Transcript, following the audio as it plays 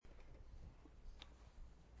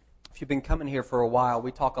you've been coming here for a while,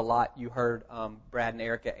 we talk a lot. You heard Brad and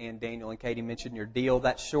Erica and Daniel and Katie mention your deal.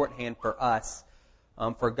 That's shorthand for us,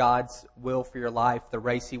 for God's will for your life, the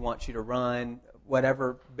race He wants you to run,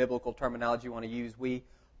 whatever biblical terminology you want to use. We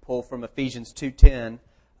pull from Ephesians 2:10,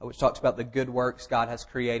 which talks about the good works God has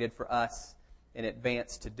created for us in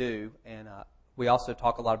advance to do. And we also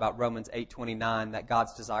talk a lot about Romans 8:29, that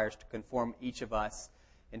God's desires to conform each of us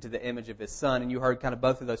into the image of His Son. And you heard kind of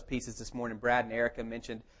both of those pieces this morning. Brad and Erica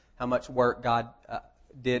mentioned how much work God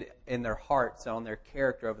did in their hearts and on their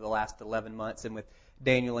character over the last 11 months. And with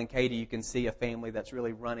Daniel and Katie, you can see a family that's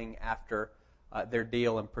really running after their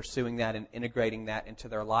deal and pursuing that and integrating that into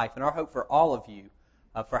their life. And our hope for all of you,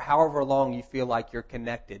 for however long you feel like you're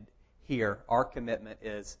connected here, our commitment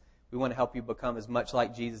is we want to help you become as much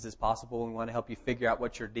like Jesus as possible. We want to help you figure out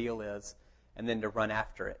what your deal is and then to run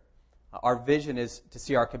after it. Our vision is to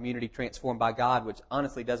see our community transformed by God, which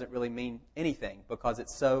honestly doesn't really mean anything because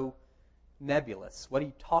it's so nebulous. What are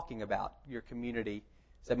you talking about, your community?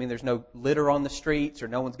 Does that mean there's no litter on the streets or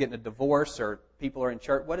no one's getting a divorce or people are in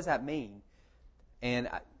church? What does that mean? And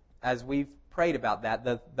as we've prayed about that,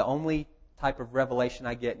 the only type of revelation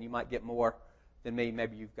I get, and you might get more than me,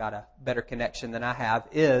 maybe you've got a better connection than I have,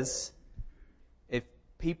 is if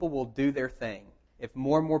people will do their thing, if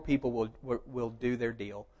more and more people will do their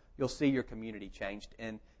deal, you'll see your community changed.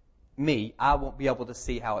 And me, I won't be able to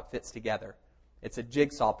see how it fits together. It's a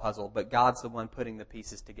jigsaw puzzle, but God's the one putting the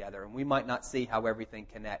pieces together. And we might not see how everything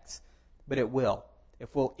connects, but it will. If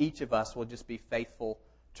each of us will just be faithful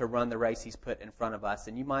to run the race He's put in front of us.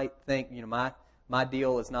 And you might think, my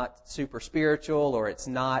deal is not super spiritual, or it's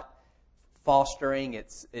not fostering,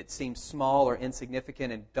 it seems small or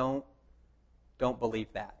insignificant, and don't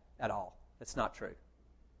believe that at all. It's not true.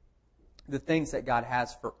 The things that God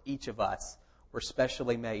has for each of us were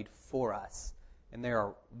specially made for us, and there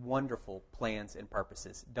are wonderful plans and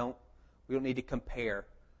purposes. We don't need to compare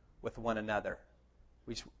with one another.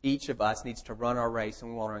 Each of us needs to run our race,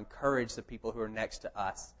 and we want to encourage the people who are next to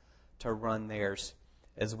us to run theirs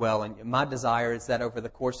as well. And my desire is that over the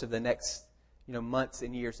course of the next months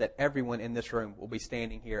and years, that everyone in this room will be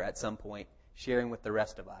standing here at some point sharing with the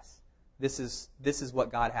rest of us. This is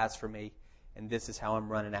what God has for me, and this is how I'm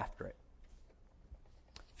running after it.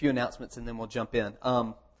 A few announcements, and then we'll jump in.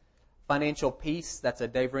 Financial Peace, that's a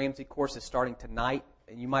Dave Ramsey course, is starting tonight.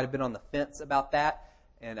 And you might have been on the fence about that.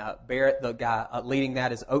 And Barrett, the guy leading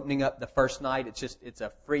that, is opening up the first night. It's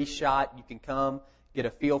a free shot. You can come, get a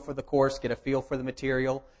feel for the course, get a feel for the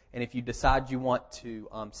material. And if you decide you want to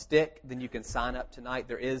stick, then you can sign up tonight.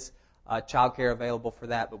 There is childcare available for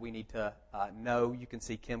that, but we need to know. You can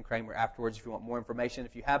see Kim Kramer afterwards if you want more information.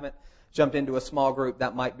 If you haven't jumped into a small group,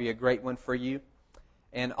 that might be a great one for you.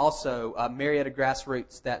 And also, Marietta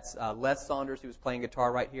Grassroots, that's Les Saunders, who was playing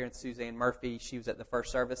guitar right here, and Suzanne Murphy. She was at the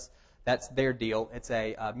first service. That's their deal. It's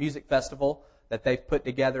a music festival that they've put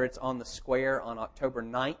together. It's on the square on October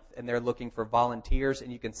 9th, and they're looking for volunteers,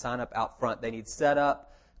 and you can sign up out front. They need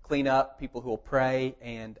setup, clean up, people who will pray,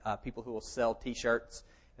 and people who will sell T-shirts,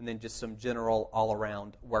 and then just some general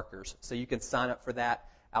all-around workers. So you can sign up for that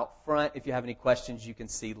out front. If you have any questions, you can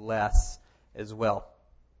see Les as well.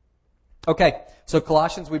 Okay, so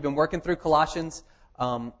Colossians, we've been working through Colossians.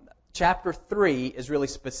 Chapter 3 is really,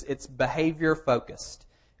 it's behavior-focused.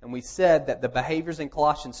 And we said that the behaviors in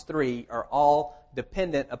Colossians 3 are all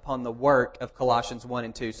dependent upon the work of Colossians 1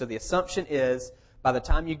 and 2. So the assumption is, by the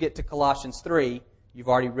time you get to Colossians 3, you've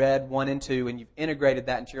already read 1 and 2, and you've integrated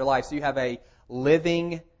that into your life. So you have a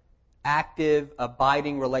living, active,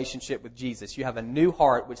 abiding relationship with Jesus. You have a new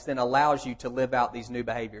heart, which then allows you to live out these new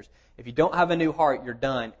behaviors. If you don't have a new heart, you're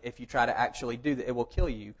done. If you try to actually do that, it will kill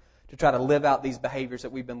you to try to live out these behaviors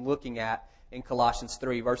that we've been looking at in Colossians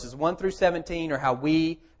 3. Verses 1 through 17 are how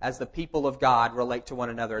we, as the people of God, relate to one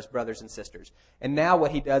another as brothers and sisters. And now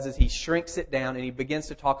what he does is he shrinks it down, and he begins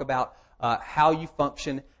to talk about how you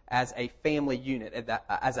function as a family unit,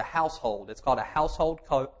 as a household. It's called a household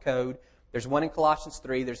code. There's one in Colossians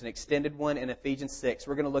 3. There's an extended one in Ephesians 6.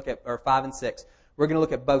 We're going to look at, or 5 and 6. We're going to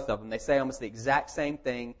look at both of them. They say almost the exact same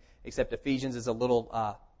thing, except Ephesians is a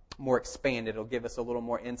little more expanded. It'll give us a little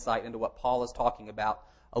more insight into what Paul is talking about.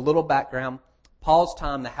 A little background. Paul's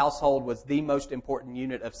time, the household was the most important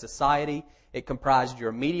unit of society. It comprised your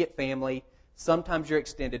immediate family, sometimes your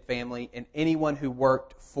extended family, and anyone who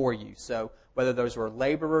worked for you. So whether those were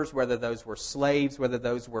laborers, whether those were slaves, whether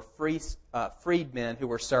those were freedmen who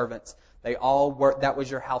were servants, they all worked. That was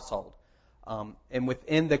your household. And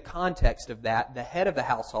within the context of that, the head of the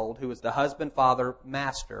household, who was the husband, father,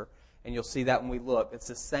 master, and you'll see that when we look, it's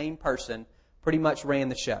the same person, pretty much ran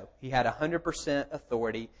the show. He had 100%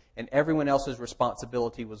 authority, and everyone else's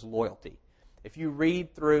responsibility was loyalty. If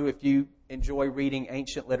you enjoy reading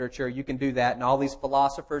ancient literature, you can do that. And all these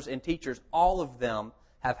philosophers and teachers, all of them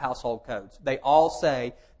have household codes. They all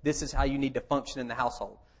say this is how you need to function in the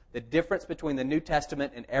household. The difference between the New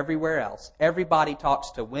Testament and everywhere else, everybody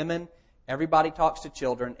talks to women, everybody talks to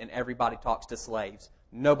children, and everybody talks to slaves.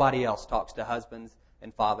 Nobody else talks to husbands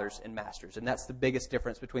and fathers and masters. And that's the biggest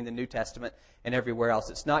difference between the New Testament and everywhere else.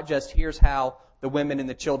 It's not just here's how the women and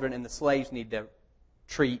the children and the slaves need to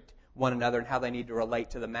treat one another and how they need to relate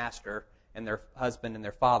to the master and their husband and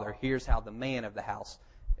their father. Here's how the man of the house,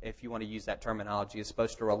 if you want to use that terminology, is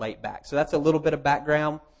supposed to relate back. So that's a little bit of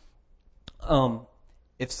background.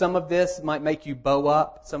 If some of this might make you bow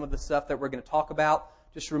up some of the stuff that we're going to talk about,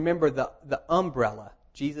 just remember the umbrella.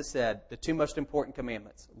 Jesus said the two most important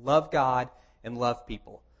commandments, love God and love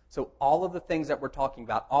people. So all of the things that we're talking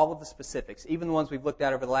about, all of the specifics, even the ones we've looked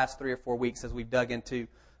at over the last 3 or 4 weeks as we've dug into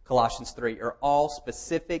Colossians 3, are all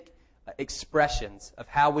specific expressions of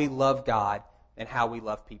how we love God and how we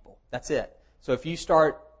love people. That's it. So if you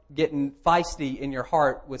start getting feisty in your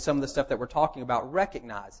heart with some of the stuff that we're talking about,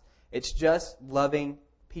 recognize it's just loving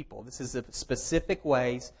people. This is the specific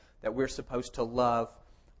ways that we're supposed to love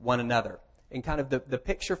one another. And kind of the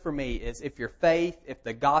picture for me is if your faith, if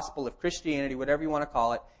the gospel, if Christianity, whatever you want to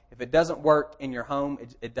call it, if it doesn't work in your home,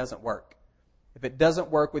 it doesn't work. If it doesn't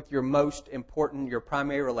work with your most important, your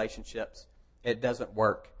primary relationships, it doesn't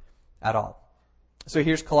work at all. So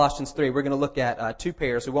here's Colossians 3. We're going to look at 2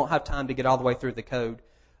 pairs. We won't have time to get all the way through the code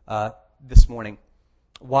this morning.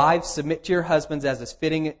 Wives, submit to your husbands as is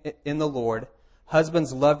fitting in the Lord.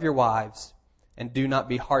 Husbands, love your wives and do not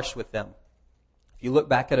be harsh with them. If you look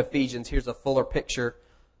back at Ephesians, here's a fuller picture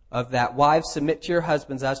of that. Wives, submit to your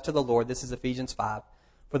husbands as to the Lord. This is Ephesians 5.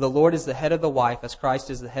 For the Lord is the head of the wife, as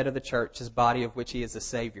Christ is the head of the church, his body, of which he is the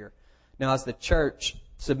Savior. Now, as the church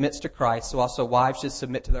submits to Christ, so also wives should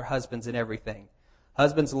submit to their husbands in everything.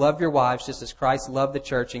 Husbands, love your wives just as Christ loved the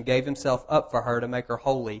church and gave himself up for her to make her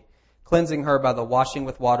holy, cleansing her by the washing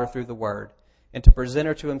with water through the word, and to present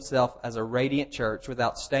her to himself as a radiant church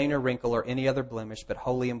without stain or wrinkle or any other blemish, but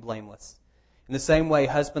holy and blameless. In the same way,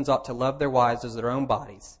 husbands ought to love their wives as their own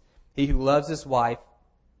bodies. He who loves his wife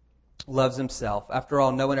loves himself. After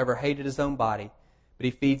all, no one ever hated his own body, but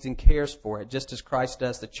he feeds and cares for it, just as Christ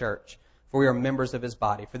does the church. For we are members of his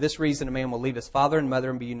body. For this reason, a man will leave his father and mother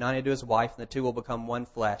and be united to his wife, and the two will become one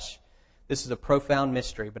flesh. This is a profound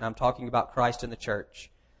mystery, but I'm talking about Christ and the church.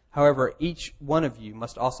 However, each one of you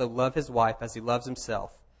must also love his wife as he loves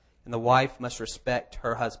himself, and the wife must respect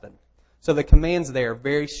her husband. So the commands there are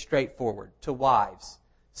very straightforward. To wives,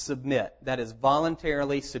 submit. That is,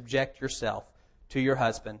 voluntarily subject yourself to your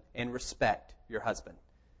husband and respect your husband.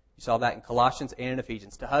 You saw that in Colossians and in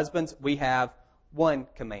Ephesians. To husbands, we have one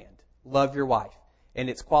command. Love your wife. And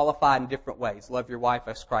it's qualified in different ways. Love your wife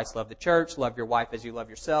as Christ loved the church. Love your wife as you love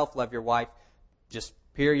yourself. Love your wife, just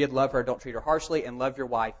period. Love her, don't treat her harshly. And love your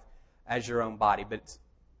wife as your own body. But it's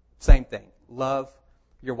same thing. Love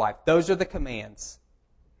your wife. Those are the commands.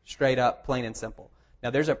 Straight up, plain and simple. Now,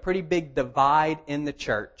 there's a pretty big divide in the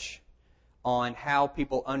church on how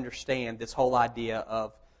people understand this whole idea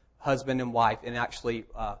of husband and wife and actually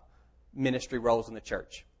ministry roles in the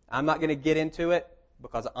church. I'm not going to get into it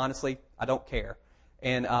because, honestly, I don't care.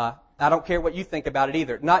 And I don't care what you think about it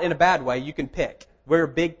either. Not in a bad way. You can pick. We're a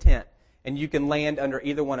big tent, and you can land under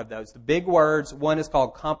either one of those. The big words, one is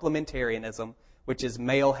called complementarianism, which is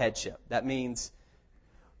male headship. That means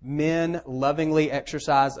men lovingly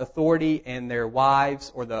exercise authority and their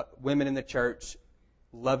wives or the women in the church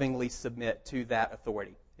lovingly submit to that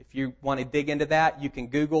authority. If you want to dig into that, you can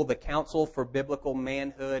Google the Council for Biblical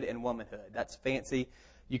Manhood and Womanhood. That's fancy.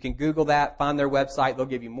 You can Google that, find their website. They'll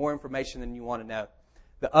give you more information than you want to know.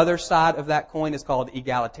 The other side of that coin is called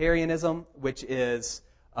egalitarianism, which is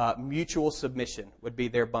mutual submission, would be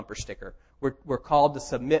their bumper sticker. We're called to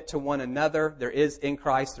submit to one another. There is in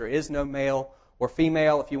Christ, there is no male or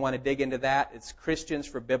female. If you want to dig into that, it's Christians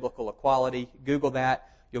for Biblical Equality. Google that.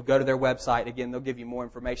 You'll go to their website. Again, they'll give you more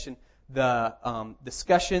information. The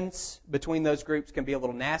discussions between those groups can be a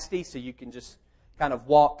little nasty, so you can just kind of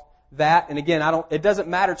walk that. And again, it doesn't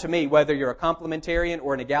matter to me whether you're a complementarian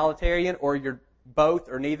or an egalitarian or you're both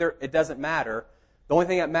or neither. It doesn't matter. The only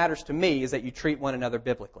thing that matters to me is that you treat one another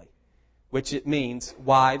biblically, which it means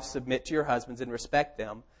wives submit to your husbands and respect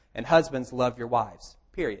them, and husbands love your wives.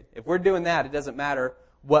 Period. If we're doing that, it doesn't matter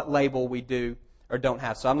what label we do or don't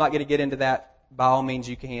have. So I'm not going to get into that. By all means,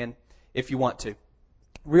 you can if you want to.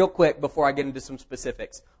 Real quick, before I get into some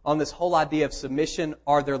specifics, on this whole idea of submission,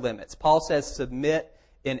 are there limits? Paul says submit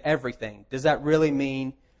in everything. Does that really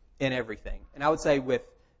mean in everything? And I would say with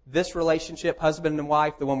this relationship, husband and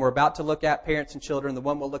wife, the one we're about to look at, parents and children, the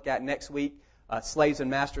one we'll look at next week, Slaves and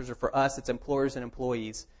masters are for us. It's employers and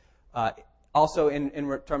employees. Also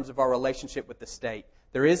in terms of our relationship with the state.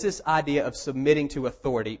 There is this idea of submitting to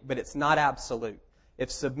authority, but it's not absolute.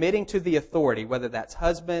 If submitting to the authority, whether that's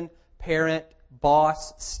husband, parent,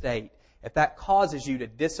 boss, state, if that causes you to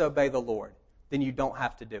disobey the Lord, then you don't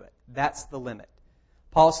have to do it. That's the limit.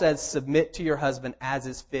 Paul says, submit to your husband as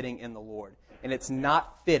is fitting in the Lord. And it's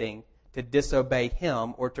not fitting to disobey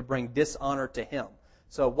him or to bring dishonor to him.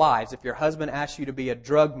 So wives, if your husband asks you to be a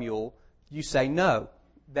drug mule, you say no.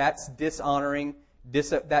 That's dishonoring,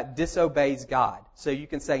 that disobeys God. So you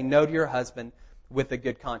can say no to your husband with a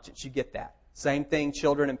good conscience. You get that. Same thing,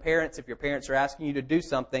 children and parents. If your parents are asking you to do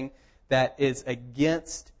something that is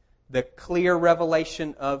against the clear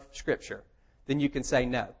revelation of Scripture, then you can say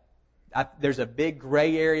no. There's a big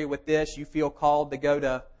gray area with this. You feel called to go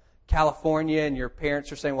to California and your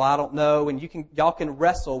parents are saying, well, I don't know. And y'all can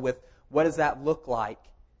wrestle with what does that look like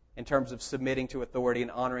in terms of submitting to authority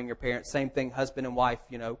and honoring your parents. Same thing, husband and wife.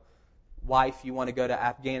 Wife, you want to go to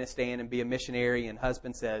Afghanistan and be a missionary, and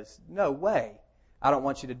husband says, no way. I don't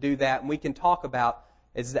want you to do that. And we can talk about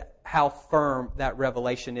how firm that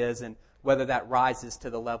revelation is and whether that rises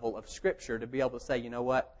to the level of Scripture to be able to say, you know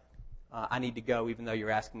what, I need to go even though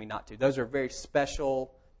you're asking me not to. Those are very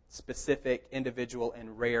special, specific, individual,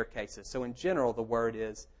 and rare cases. So in general, the word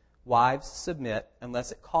is, wives, submit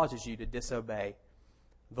unless it causes you to disobey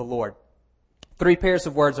the Lord. 3 pairs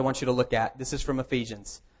of words I want you to look at. This is from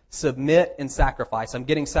Ephesians. Submit and sacrifice. I'm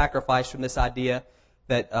getting sacrifice from this idea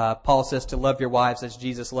that Paul says to love your wives as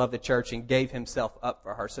Jesus loved the church and gave himself up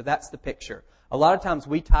for her. So that's the picture. A lot of times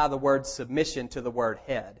we tie the word submission to the word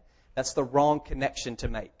head. That's the wrong connection to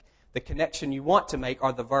make. The connection you want to make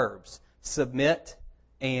are the verbs. Submit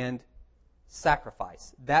and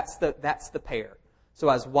sacrifice. That's the pair. So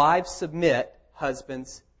as wives submit,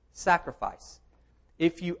 husbands sacrifice.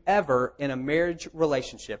 If you ever, in a marriage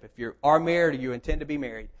relationship, if you are married or you intend to be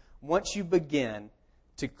married, once you begin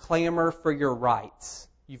to clamor for your rights,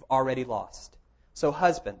 you've already lost. So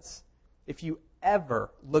husbands, if you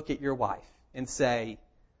ever look at your wife and say,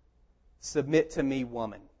 submit to me,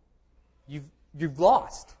 woman, you've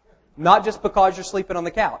lost. Not just because you're sleeping on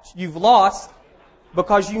the couch. You've lost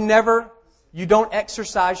because you don't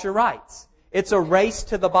exercise your rights. It's a race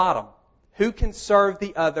to the bottom. Who can serve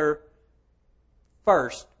the other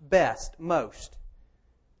first, best, most?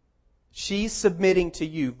 She's submitting to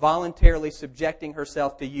you, voluntarily subjecting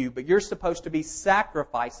herself to you, but you're supposed to be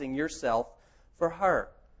sacrificing yourself for her.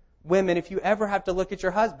 Women, if you ever have to look at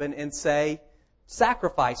your husband and say,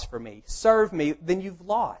 sacrifice for me, serve me, then you've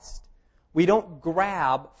lost. We don't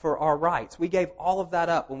grab for our rights. We gave all of that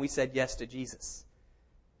up when we said yes to Jesus.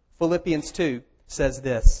 Philippians 2 says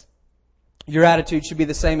this, your attitude should be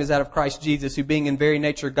the same as that of Christ Jesus, who being in very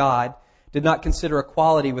nature God, did not consider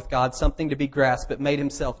equality with God something to be grasped, but made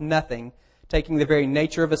himself nothing, taking the very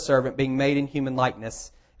nature of a servant, being made in human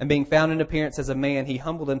likeness, and being found in appearance as a man, he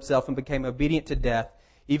humbled himself and became obedient to death,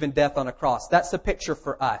 even death on a cross. That's the picture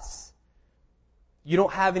for us. You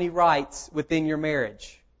don't have any rights within your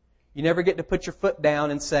marriage. You never get to put your foot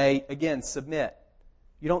down and say, again, submit.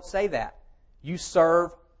 You don't say that. You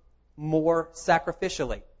serve more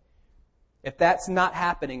sacrificially. If that's not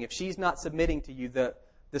happening, if she's not submitting to you, the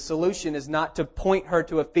solution is not to point her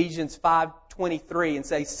to Ephesians 5:23 and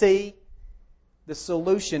say, see, the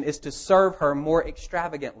solution is to serve her more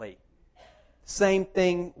extravagantly. Same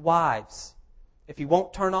thing, wives. If you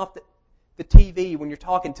won't turn off the TV when you're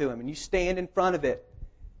talking to him and you stand in front of it,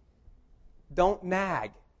 don't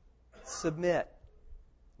nag. Submit.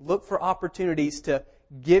 Look for opportunities to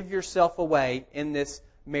give yourself away in this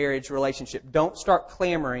marriage relationship. Don't start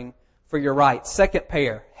clamoring for your rights. Second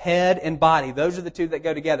pair, head and body. Those are the two that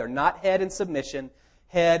go together. Not head and submission,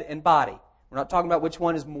 head and body. We're not talking about which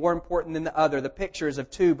one is more important than the other. The picture is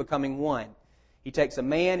of two becoming one. He takes a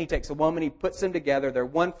man, he takes a woman, he puts them together. They're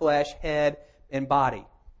one flesh, head and body.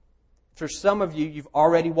 For some of you, you've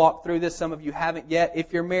already walked through this. Some of you haven't yet.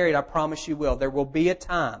 If you're married, I promise you will. There will be a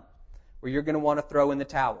time where you're going to want to throw in the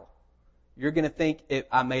towel. You're going to think,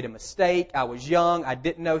 I made a mistake, I was young, I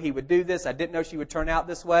didn't know he would do this, I didn't know she would turn out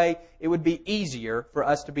this way. It would be easier for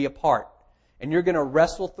us to be apart. And you're going to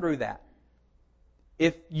wrestle through that.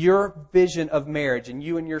 If your vision of marriage and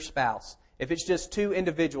you and your spouse, if it's just two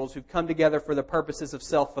individuals who come together for the purposes of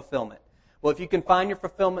self-fulfillment, well, if you can find your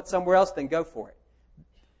fulfillment somewhere else, then go for it.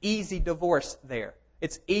 Easy divorce there.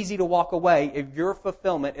 It's easy to walk away if your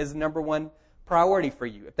fulfillment is number one priority for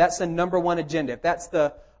you. If that's the number one agenda, if that's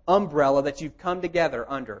the umbrella that you've come together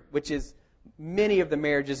under, which is many of the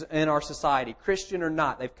marriages in our society, Christian or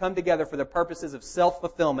not, they've come together for the purposes of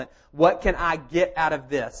self-fulfillment. What can I get out of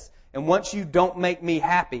this? And once you don't make me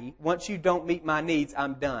happy, once you don't meet my needs,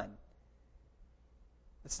 I'm done.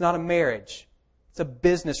 It's not a marriage. It's a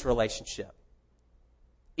business relationship.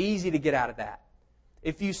 Easy to get out of that.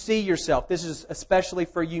 If you see yourself, this is especially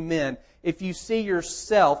for you men, if you see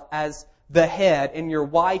yourself as the head and your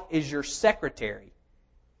wife is your secretary,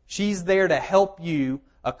 she's there to help you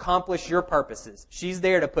accomplish your purposes. She's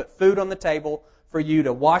there to put food on the table, for you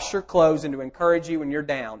to wash your clothes and to encourage you when you're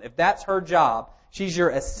down. If that's her job, she's your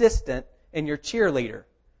assistant and your cheerleader.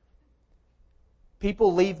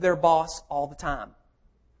 People leave their boss all the time.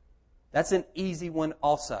 That's an easy one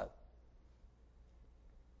also.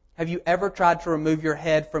 Have you ever tried to remove your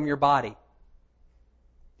head from your body?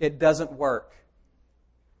 It doesn't work.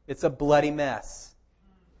 It's a bloody mess.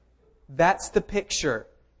 That's the picture.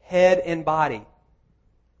 Head and body.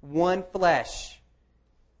 One flesh.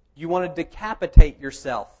 You want to decapitate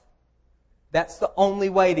yourself. That's the only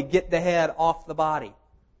way to get the head off the body.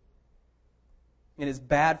 And it's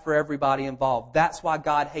bad for everybody involved. That's why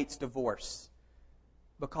God hates divorce.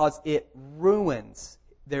 Because it ruins.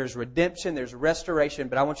 There's redemption, there's restoration,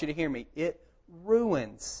 but I want you to hear me. It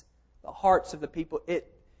ruins the hearts of the people.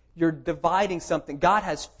 You're dividing something. God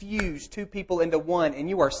has fused two people into one, and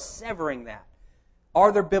you are severing that.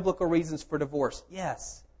 Are there biblical reasons for divorce?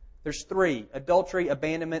 Yes. There's 3. Adultery,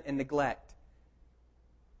 abandonment, and neglect.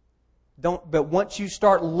 But once you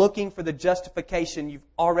start looking for the justification, you've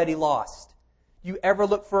already lost. You ever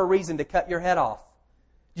look for a reason to cut your head off?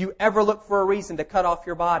 Do you ever look for a reason to cut off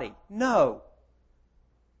your body? No.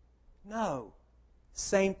 No.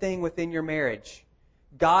 Same thing within your marriage.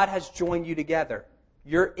 God has joined you together.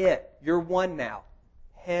 You're it. You're one now.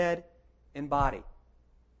 Head and body.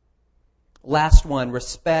 Last one,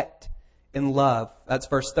 respect and love. That's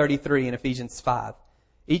verse 33 in Ephesians 5.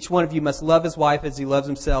 Each one of you must love his wife as he loves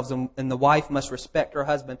himself, and the wife must respect her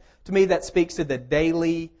husband. To me, that speaks to the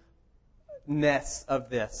dailiness of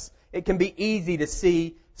this. It can be easy to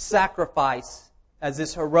see sacrifice as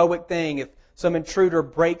this heroic thing. If some intruder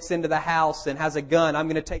breaks into the house and has a gun, I'm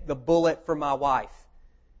going to take the bullet for my wife.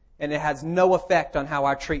 And it has no effect on how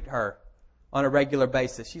I treat her on a regular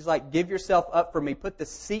basis. She's like, give yourself up for me. Put the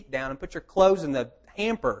seat down and put your clothes in the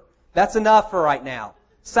hamper. That's enough for right now.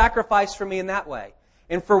 Sacrifice for me in that way.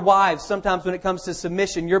 And for wives, sometimes when it comes to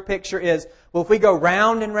submission, your picture is, well, if we go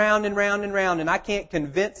round and round and round and round and I can't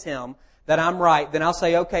convince him that I'm right, then I'll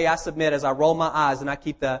say, okay, I submit as I roll my eyes and I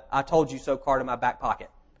keep the I told you so card in my back pocket.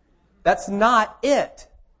 That's not it.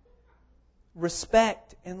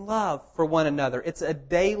 Respect and love for one another. It's a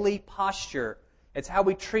daily posture. It's how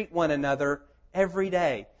we treat one another every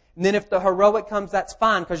day. And then if the heroic comes, that's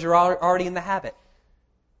fine because you're already in the habit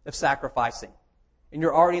of sacrificing. And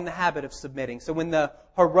you're already in the habit of submitting. So when the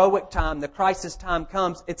heroic time, the crisis time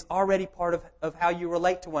comes, it's already part of how you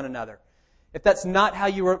relate to one another. If that's not how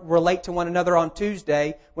you relate to one another on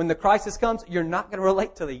Tuesday, when the crisis comes, you're not going to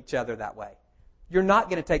relate to each other that way. You're not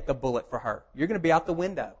going to take the bullet for her. You're going to be out the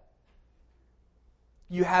window.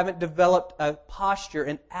 You haven't developed a posture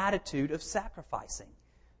and attitude of sacrificing.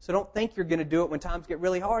 So don't think you're going to do it when times get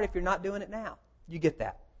really hard if you're not doing it now. You get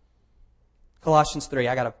that. Colossians 3,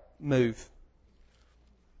 I got to move.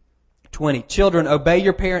 20. Children, obey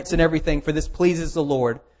your parents in everything, for this pleases the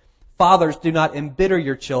Lord. Fathers, do not embitter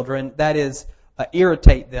your children, that is,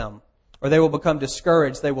 irritate them, or they will become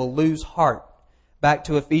discouraged. They will lose heart. Back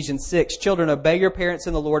to Ephesians 6. Children, obey your parents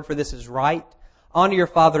in the Lord, for this is right. Honor your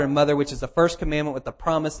father and mother, which is the first commandment with the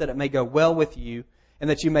promise that it may go well with you and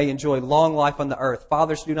that you may enjoy long life on the earth.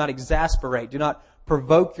 Fathers, do not exasperate. Do not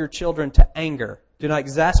provoke your children to anger. Do not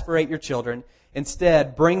exasperate your children.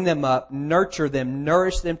 Instead, bring them up, nurture them,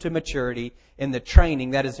 nourish them to maturity in the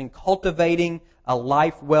training that is in cultivating a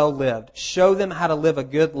life well lived. Show them how to live a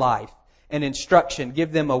good life and instruction.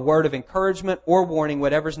 Give them a word of encouragement or warning,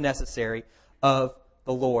 whatever's necessary, of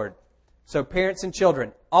the Lord. So parents and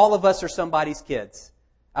children, all of us are somebody's kids.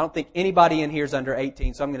 I don't think anybody in here is under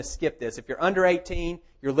 18, so I'm going to skip this. If you're under 18,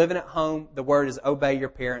 you're living at home, the word is obey your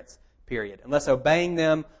parents, period. Unless obeying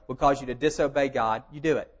them will cause you to disobey God, you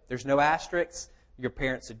do it. There's no asterisks. Your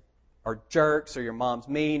parents are jerks or your mom's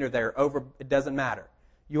mean or they're over. It doesn't matter.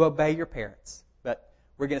 You obey your parents. But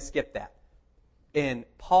we're going to skip that. In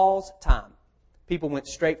Paul's time, people went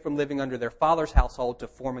straight from living under their father's household to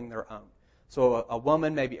forming their own. So a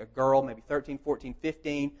woman, maybe a girl, maybe 13, 14,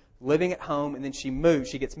 15, living at home, and then she moves,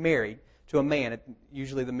 she gets married to a man.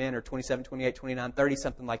 Usually the men are 27, 28, 29, 30,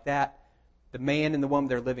 something like that. The man and the woman,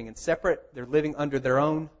 they're living in separate, they're living under their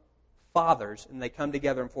own fathers, and they come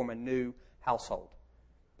together and form a new household.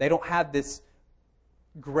 They don't have this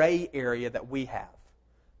gray area that we have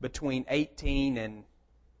between 18 and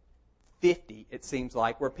 50, it seems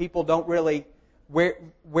like, where people don't really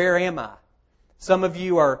Where am I? Some of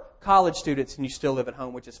you are college students and you still live at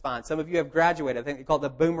home, which is fine. Some of you have graduated. I think they call it the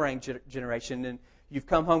boomerang generation, and you've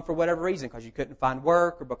come home for whatever reason, because you couldn't find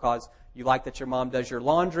work, or because you like that your mom does your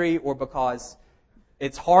laundry, or because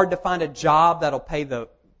it's hard to find a job that'll pay the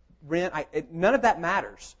rent. None of that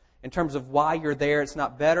matters in terms of why you're there. It's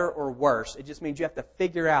not better or worse. It just means you have to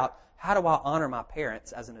figure out, how do I honor my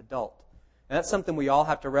parents as an adult? And that's something we all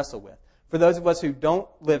have to wrestle with. For those of us who don't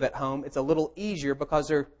live at home, it's a little easier because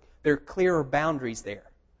there are clearer boundaries there.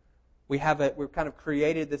 We've kind of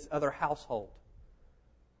created this other household.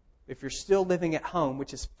 If you're still living at home,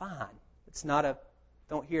 which is fine,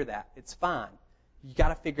 don't hear that. It's fine. You got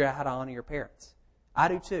to figure out how to honor your parents. I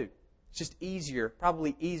do too. It's just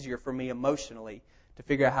probably easier for me emotionally to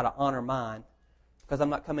figure out how to honor mine because I'm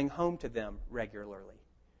not coming home to them regularly.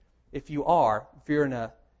 If you're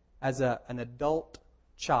as an adult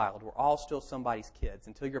child, we're all still somebody's kids.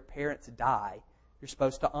 Until your parents die, you're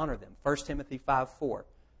supposed to honor them. 1 Timothy 5:4.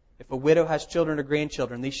 If a widow has children or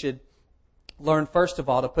grandchildren, they should learn, first of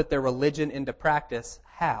all, to put their religion into practice.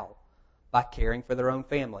 How? By caring for their own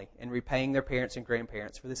family and repaying their parents and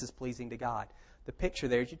grandparents, for this is pleasing to God. The picture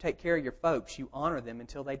there is you take care of your folks, you honor them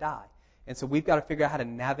until they die. And so we've got to figure out how to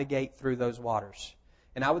navigate through those waters.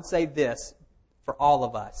 And I would say this for all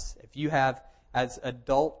of us. If you have, as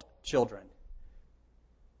adult children,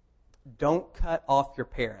 don't cut off your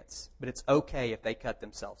parents, but it's okay if they cut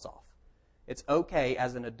themselves off. It's okay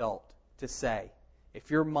as an adult to say, if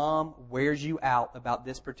your mom wears you out about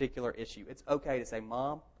this particular issue, it's okay to say,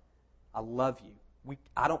 Mom, I love you.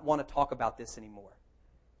 I don't want to talk about this anymore.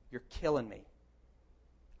 You're killing me.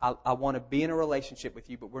 I want to be in a relationship with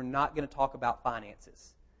you, but we're not going to talk about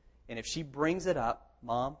finances. And if she brings it up,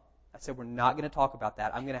 Mom, I said, we're not going to talk about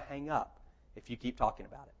that. I'm going to hang up if you keep talking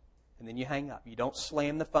about it. And then you hang up. You don't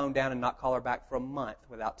slam the phone down and not call her back for a month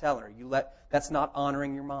without telling her. That's not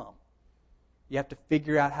honoring your mom. You have to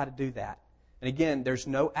figure out how to do that. And again, there's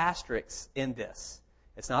no asterisks in this.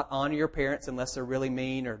 It's not honor your parents unless they're really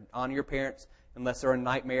mean, or honor your parents unless they're a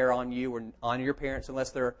nightmare on you, or honor your parents unless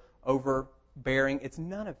they're overbearing. It's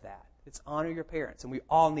none of that. It's honor your parents. And we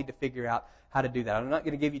all need to figure out how to do that. I'm not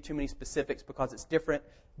going to give you too many specifics because it's different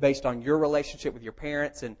based on your relationship with your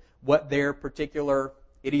parents and what their particular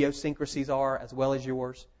idiosyncrasies are as well as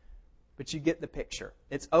yours. But you get the picture.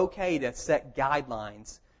 It's okay to set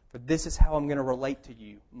guidelines for this is how I'm going to relate to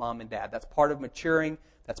you, Mom and Dad. That's part of maturing.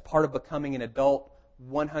 That's part of becoming an adult.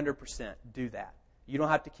 100% do that. You don't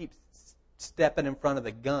have to keep stepping in front of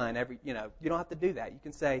the gun. You don't have to do that. You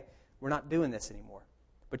can say, we're not doing this anymore.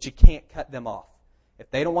 But you can't cut them off.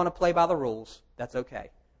 If they don't want to play by the rules, that's okay.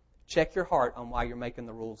 Check your heart on why you're making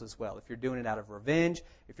the rules as well. If you're doing it out of revenge,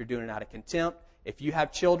 if you're doing it out of contempt, if you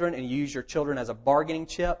have children and you use your children as a bargaining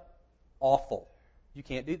chip, awful. You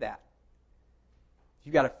can't do that.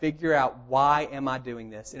 You've got to figure out, why am I doing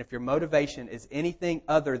this? And if your motivation is anything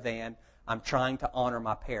other than, I'm trying to honor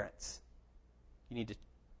my parents, you need to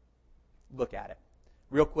look at it.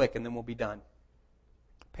 Real quick, and then we'll be done.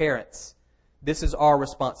 Parents, this is our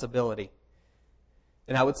responsibility.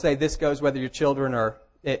 And I would say this goes whether your children are,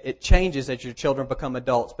 it changes as your children become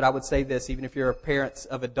adults. But I would say this, even if you're parents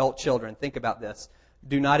of adult children, think about this.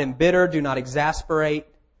 Do not embitter, do not exasperate,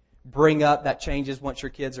 bring up. That changes once your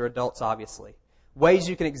kids are adults, obviously. Ways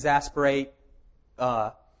you can exasperate,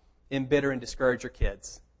 embitter, and discourage your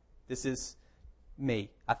kids. This is me.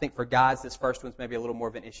 I think for guys, this first one's maybe a little more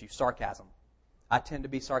of an issue. Sarcasm. I tend to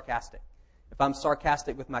be sarcastic. If I'm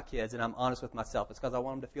sarcastic with my kids and I'm honest with myself, it's because I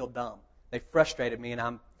want them to feel dumb. They frustrated me and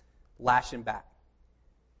I'm lashing back.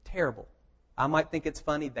 Terrible. I might think it's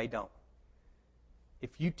funny. They don't. If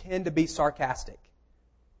you tend to be sarcastic,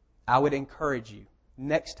 I would encourage you,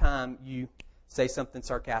 next time you say something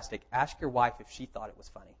sarcastic, ask your wife if she thought it was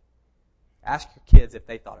funny. Ask your kids if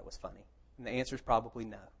they thought it was funny. And the answer is probably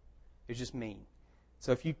no. It's just mean.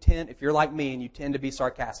 So if you're like me and you tend to be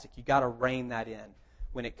sarcastic, you got to rein that in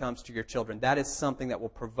when it comes to your children. That is something that will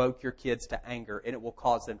provoke your kids to anger, and it will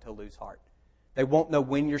cause them to lose heart. They won't know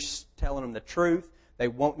when you're telling them the truth. They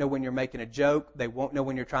won't know when you're making a joke. They won't know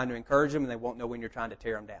when you're trying to encourage them, and they won't know when you're trying to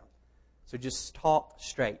tear them down. So just talk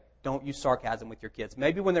straight. Don't use sarcasm with your kids.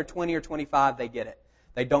 Maybe when they're 20 or 25, they get it.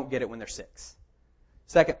 They don't get it when they're 6.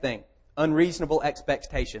 Second thing, unreasonable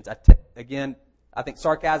expectations. Again, I think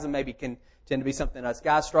sarcasm maybe can tend to be something us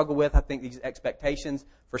guys struggle with. I think these expectations,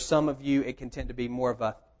 for some of you, it can tend to be more of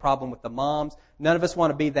a problem with the moms. None of us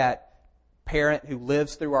want to be that parent who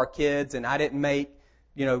lives through our kids, and I didn't make,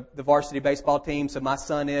 the varsity baseball team, so my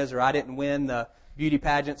son is, or I didn't win the beauty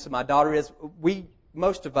pageant, so my daughter is.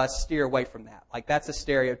 Most of us steer away from that. Like, that's a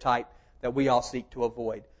stereotype that we all seek to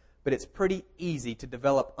avoid. but it's pretty easy to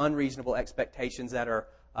develop unreasonable expectations that are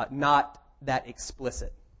not that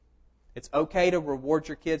explicit. It's okay to reward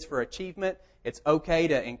your kids for achievement. It's okay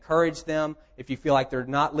to encourage them if you feel like they're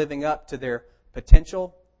not living up to their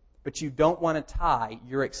potential, but you don't want to tie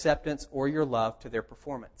your acceptance or your love to their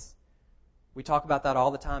performance. We talk about that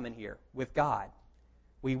all the time in here with God.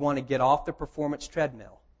 We want to get off the performance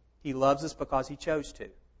treadmill. He loves us because He chose to.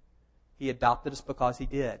 He adopted us because He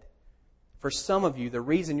did. For some of you, the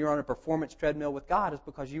reason you're on a performance treadmill with God is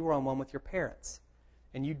because you were on one with your parents.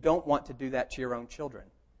 And you don't want to do that to your own children.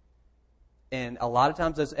 And a lot of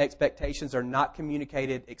times those expectations are not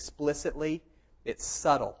communicated explicitly. It's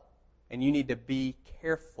subtle. And you need to be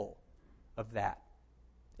careful of that.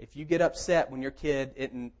 If you get upset when your kid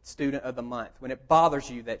isn't student of the month, when it bothers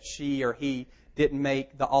you that she or he didn't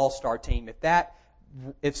make the all-star team,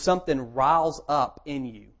 if something riles up in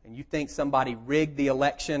you and you think somebody rigged the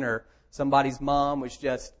election or somebody's mom was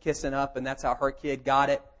just kissing up and that's how her kid got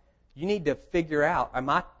it, you need to figure out,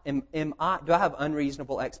 do I have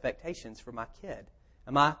unreasonable expectations for my kid?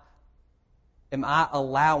 Am I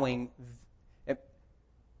allowing,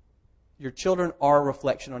 your children are a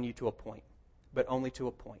reflection on you to a point, but only to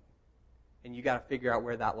a point. And you got to figure out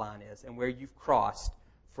where that line is and where you've crossed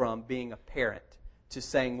from being a parent to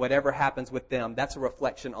saying whatever happens with them, that's a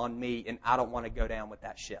reflection on me and I don't want to go down with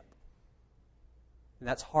that ship. And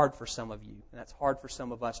that's hard for some of you. And that's hard for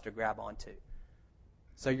some of us to grab onto.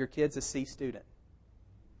 So your kid's a C student.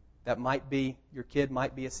 Your kid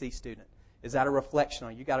might be a C student. Is that a reflection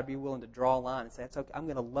on you? You've got to be willing to draw a line and say, it's okay, I'm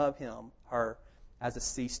going to love him, her, as a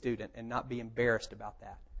C student and not be embarrassed about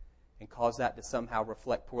that and cause that to somehow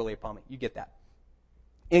reflect poorly upon me. You get that.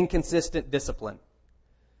 Inconsistent discipline.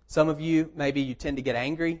 Some of you, maybe you tend to get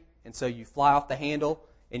angry, and so you fly off the handle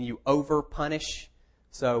and you over-punish.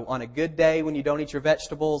 So on a good day when you don't eat your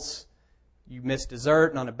vegetables, you miss dessert,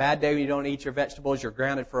 and on a bad day when you don't eat your vegetables, you're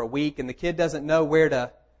grounded for a week, and the kid doesn't know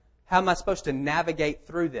how am I supposed to navigate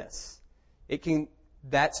through this?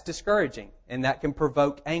 That's discouraging, and that can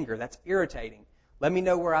provoke anger. That's irritating. Let me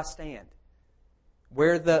know where I stand.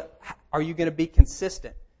 Are you going to be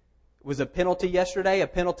consistent? Was a penalty yesterday, a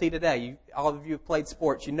penalty today. All of you have played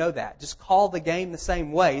sports, you know that. Just call the game the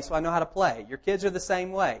same way so I know how to play. Your kids are the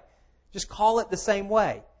same way. Just call it the same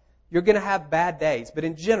way. You're going to have bad days, but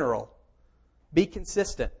in general, be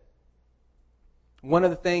consistent. One of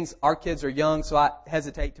the things, our kids are young, so I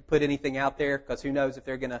hesitate to put anything out there because who knows if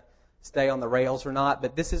they're going to stay on the rails or not,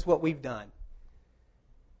 but this is what we've done.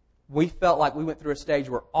 We felt like we went through a stage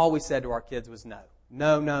where all we said to our kids was no.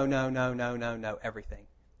 No, no, no, no, no, no, no, everything.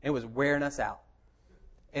 It was wearing us out.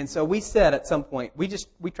 And so we said at some point, we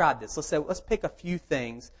tried this. Let's pick a few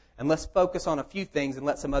things and let's focus on a few things and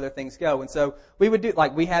let some other things go. And so we would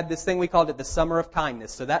we had this thing, we called it the Summer of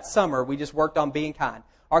Kindness. So that summer, we just worked on being kind.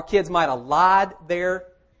 Our kids might have lied their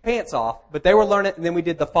pants off, but they were learning, and then we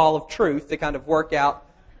did the Fall of Truth to kind of work out.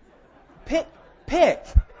 Pick.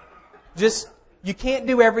 Just, you can't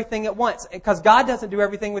do everything at once because God doesn't do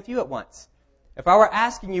everything with you at once. If I were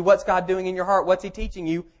asking you what's God doing in your heart, what's He teaching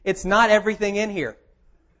you, it's not everything in here.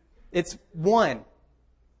 It's one,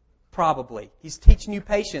 probably. He's teaching you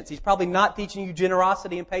patience. He's probably not teaching you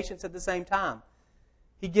generosity and patience at the same time.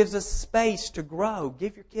 He gives us space to grow.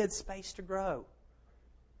 Give your kids space to grow.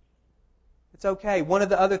 It's okay. One of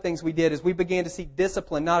the other things we did is we began to see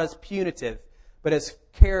discipline not as punitive, but as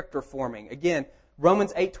character forming. Again,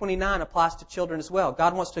 Romans 8:29 applies to children as well.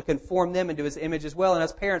 God wants to conform them into His image as well. And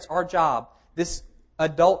as parents, our job,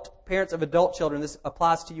 parents of adult children, this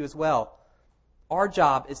applies to you as well. Our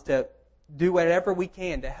job is to do whatever we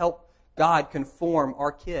can to help God conform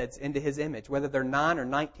our kids into His image, whether they're 9 or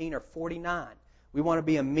 19 or 49. We want to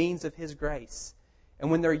be a means of His grace.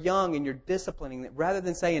 And when they're young and you're disciplining them, rather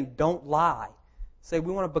than saying don't lie, say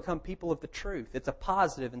we want to become people of the truth. It's a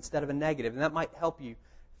positive instead of a negative. And that might help you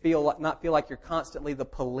not feel like you're constantly the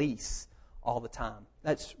police all the time.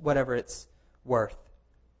 That's whatever it's worth.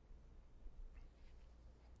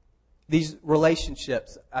 These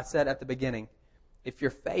relationships, I said at the beginning, if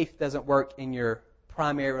your faith doesn't work in your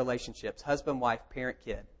primary relationships, husband, wife, parent,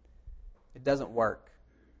 kid, it doesn't work.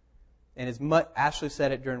 And Ashley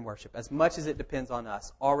said it during worship, as much as it depends on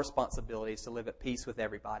us, our responsibility is to live at peace with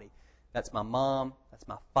everybody. That's my mom, that's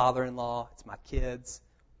my father-in-law, it's my kids,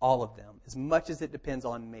 all of them. As much as it depends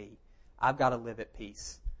on me, I've got to live at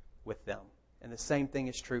peace with them. And the same thing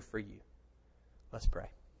is true for you. Let's pray.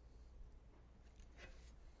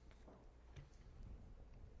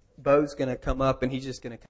 Bo's going to come up and he's just going to